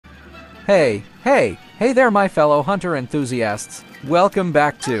Hey there, my fellow hunter enthusiasts. Welcome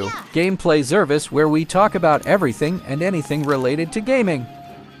back to Gameplay Service, where we talk about everything and anything related to gaming.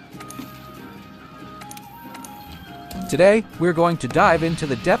 Today, we're going to dive into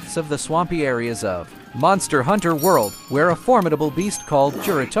the depths of the swampy areas of Monster Hunter World, where a formidable beast called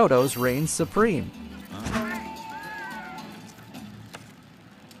Jyuratodus reigns supreme.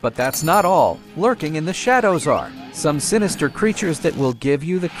 But that's not all. Lurking in the shadows are some sinister creatures that will give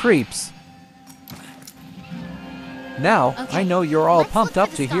you the creeps. Now, I know you're all pumped up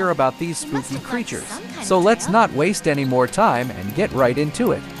to hear about these spooky creatures, so let's not waste any more time and get right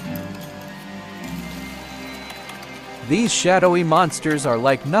into it. These shadowy monsters are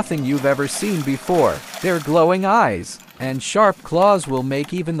like nothing you've ever seen before. Their glowing eyes and sharp claws will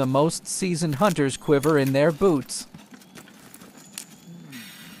make even the most seasoned hunters quiver in their boots.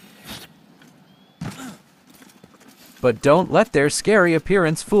 But don't let their scary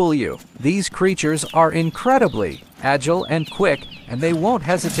appearance fool you. These creatures are incredibly agile and quick, and they won't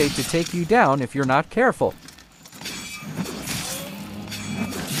hesitate to take you down if you're not careful.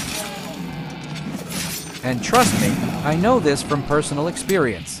 And trust me, I know this from personal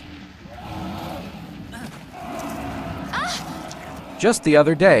experience. Just the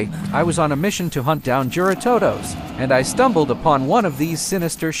other day, I was on a mission to hunt down Jyuratodus, and I stumbled upon one of these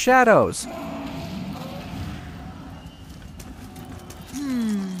sinister shadows.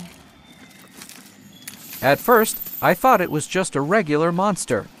 At first, I thought it was just a regular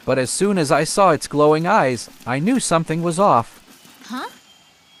monster, but as soon as I saw its glowing eyes, I knew something was off. Huh?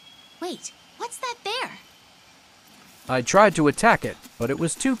 Wait, what's that there? I tried to attack it, but it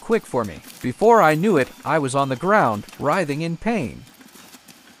was too quick for me. Before I knew it, I was on the ground, writhing in pain.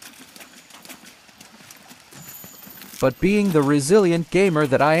 But being the resilient gamer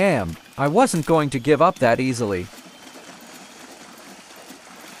that I am, I wasn't going to give up that easily.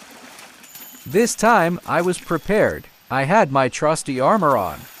 This time, I was prepared. I had my trusty armor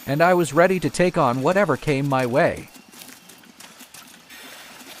on, and I was ready to take on whatever came my way.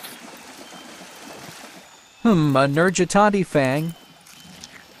 A Jyuratodus fang.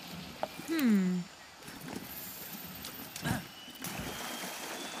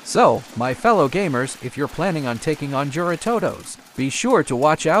 So, my fellow gamers, if you're planning on taking on Jyuratodus, be sure to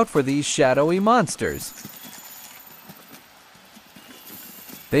watch out for these shadowy monsters.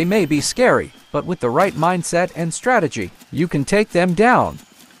 They may be scary, but with the right mindset and strategy, you can take them down.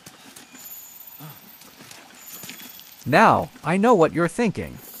 Now, I know what you're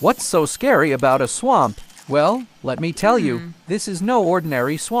thinking. What's so scary about a swamp? Well, let me tell you, this is no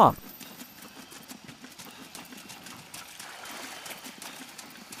ordinary swamp.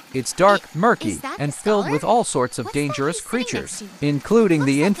 It's dark, murky, and filled with all sorts of dangerous creatures, including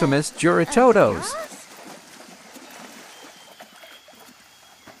the infamous Jyuratodus.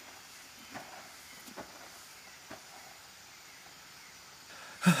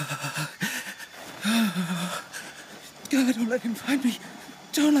 God, don't let him find me.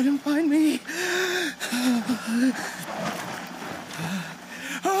 Don't let him find me.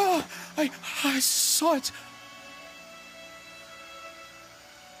 Oh, I saw it.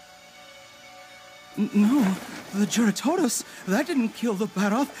 No, the Jyuratodus, that didn't kill the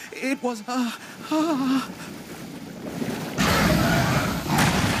Baroth. It was,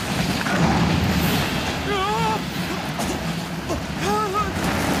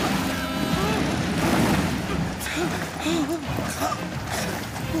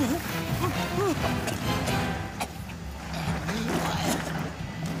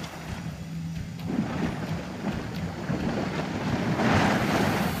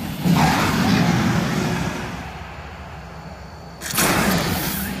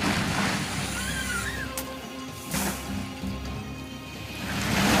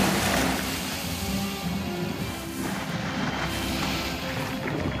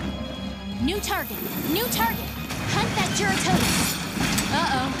 New target! Hunt that Jyuratodus!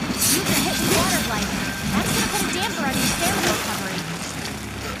 Uh-oh, you've been hit with water blight. That's gonna put a damper on your stamina recovery.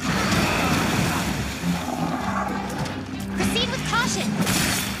 Proceed with caution!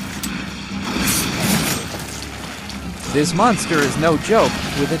 This monster is no joke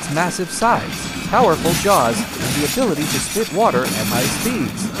with its massive size, powerful jaws, and the ability to spit water at high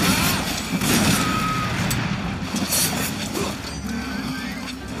speeds.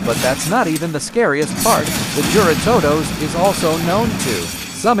 But that's not even the scariest part. The Jyuratodus is also known to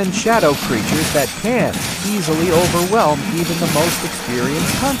summon shadow creatures that can easily overwhelm even the most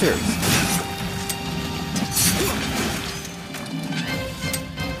experienced hunters.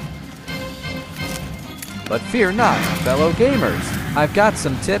 But fear not, fellow gamers. I've got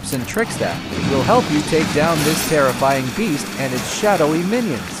some tips and tricks that will help you take down this terrifying beast and its shadowy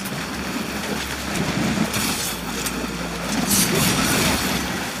minions.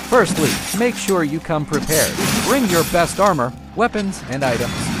 Firstly, make sure you come prepared. Bring your best armor, weapons, and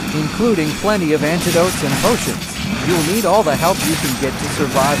items, including plenty of antidotes and potions. You'll need all the help you can get to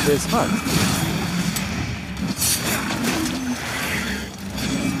survive this hunt.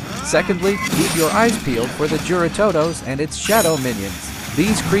 Secondly, keep your eyes peeled for the Jyuratodus and its shadow minions.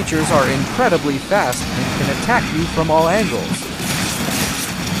 These creatures are incredibly fast and can attack you from all angles.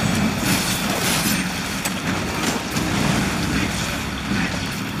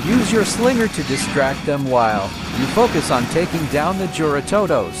 Use your slinger to distract them while you focus on taking down the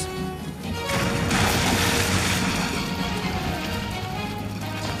Jyuratodus.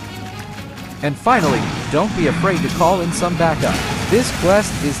 And finally, don't be afraid to call in some backup. This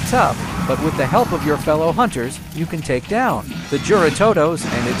quest is tough, but with the help of your fellow hunters, you can take down the Jyuratodus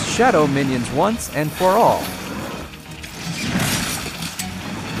and its shadow minions once and for all.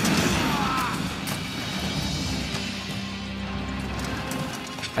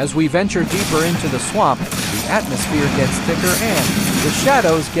 As we venture deeper into the swamp, the atmosphere gets thicker and the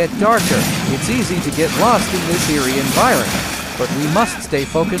shadows get darker. It's easy to get lost in this eerie environment, but we must stay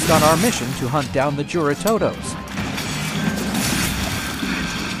focused on our mission to hunt down the Jyuratodus.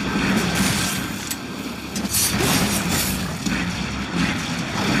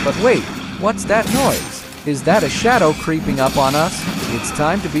 But wait, what's that noise? Is that a shadow creeping up on us? It's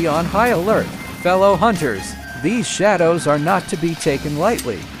time to be on high alert. Fellow hunters, these shadows are not to be taken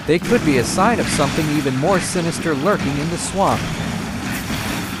lightly. They could be a sign of something even more sinister lurking in the swamp.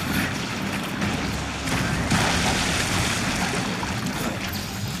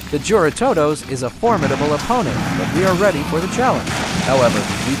 The Jyuratodus is a formidable opponent, but we are ready for the challenge. However,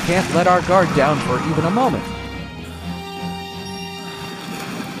 we can't let our guard down for even a moment.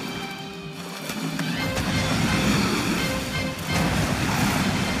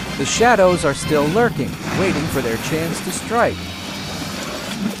 The shadows are still lurking, waiting for their chance to strike.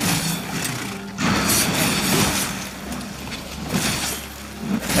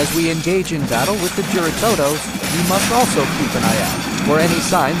 As we engage in battle with the Jyuratodus, we must also keep an eye out for any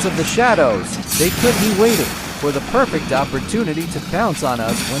signs of the shadows. They could be waiting for the perfect opportunity to pounce on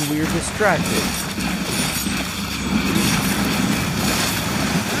us when we are distracted.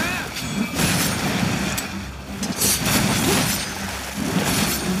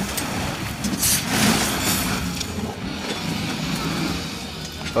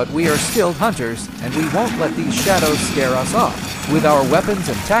 But we are skilled hunters, and we won't let these shadows scare us off. With our weapons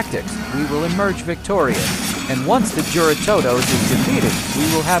and tactics, we will emerge victorious. And once the Jyuratodus is defeated,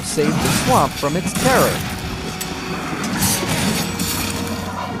 we will have saved the swamp from its terror.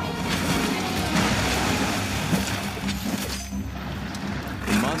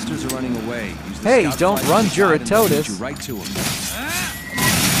 The monsters are running away. Hey, don't run, Jyuratodus. Right to them.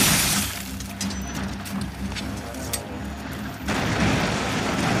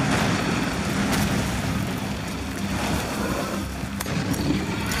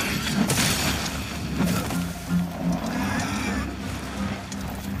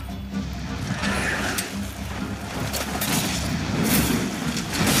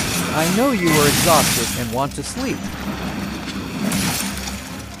 I know you are exhausted and want to sleep.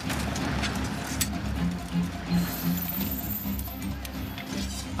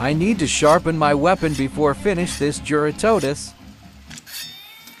 I need to sharpen my weapon before finish this Jyuratodus.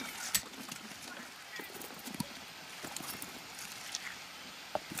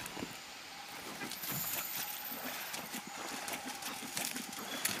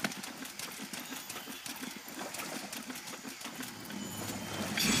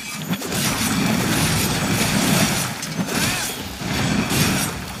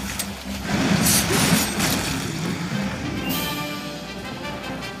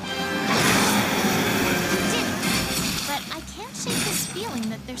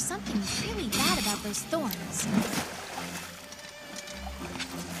 There's something really bad about those thorns.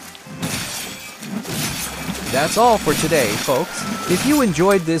 That's all for today, folks. If you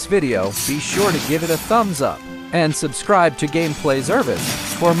enjoyed this video, be sure to give it a thumbs up and subscribe to Gameplay Zervis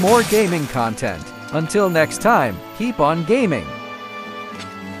for more gaming content. Until next time, keep on gaming.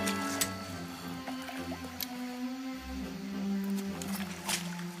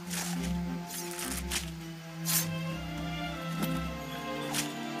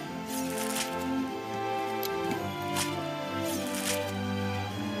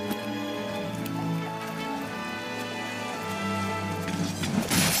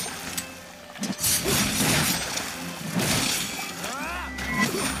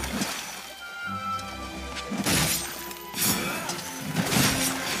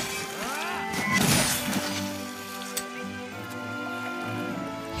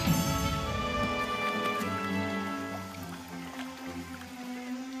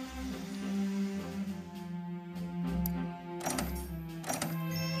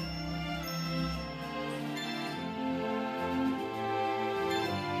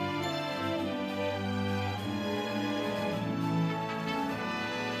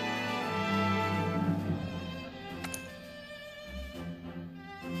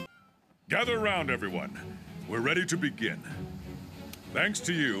 Gather around, everyone. We're ready to begin. Thanks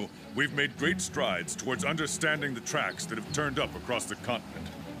to you, we've made great strides towards understanding the tracks that have turned up across the continent.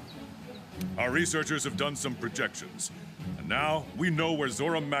 Our researchers have done some projections, and now we know where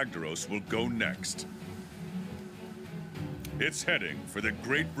Zora Magdaros will go next. It's heading for the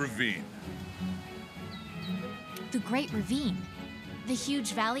Great Ravine. The Great Ravine? The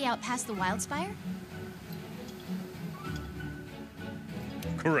huge valley out past the Wildspire?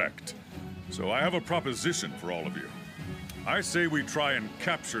 Correct. So I have a proposition for all of you. I say we try and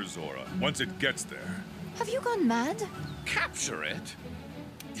capture Zora once it gets there. Have you gone mad? Capture it?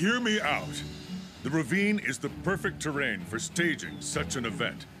 Hear me out. The ravine is the perfect terrain for staging such an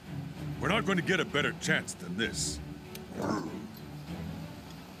event. We're not going to get a better chance than this.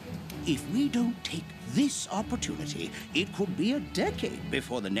 If we don't take this opportunity, it could be a decade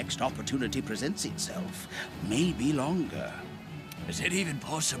before the next opportunity presents itself. Maybe longer. Is it even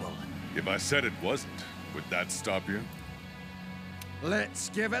possible? If I said it wasn't, would that stop you? Let's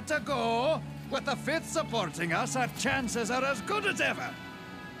give it a go. With the Fifth supporting us, our chances are as good as ever.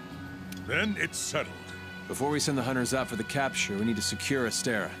 Then it's settled. Before we send the hunters out for the capture, we need to secure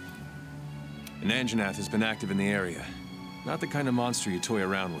Astera. An Anjanath has been active in the area. Not the kind of monster you toy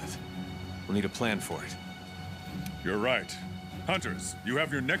around with. We'll need a plan for it. You're right. Hunters, you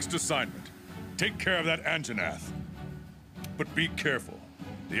have your next assignment. Take care of that Anjanath. But be careful.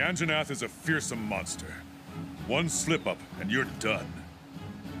 The Anjanath is a fearsome monster. One slip-up and you're done.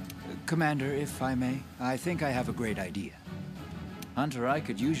 Commander, if I may, I think I have a great idea. Hunter, I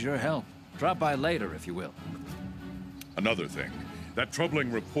could use your help. Drop by later, if you will. Another thing, that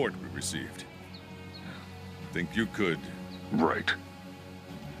troubling report we received. Think you could... Right.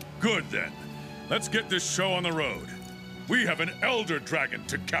 Good, then. Let's get this show on the road. We have an Elder Dragon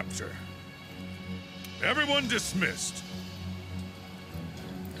to capture. Everyone dismissed.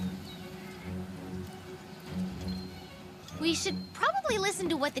 We should probably listen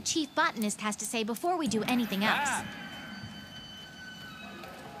to what the Chief Botanist has to say before we do anything else.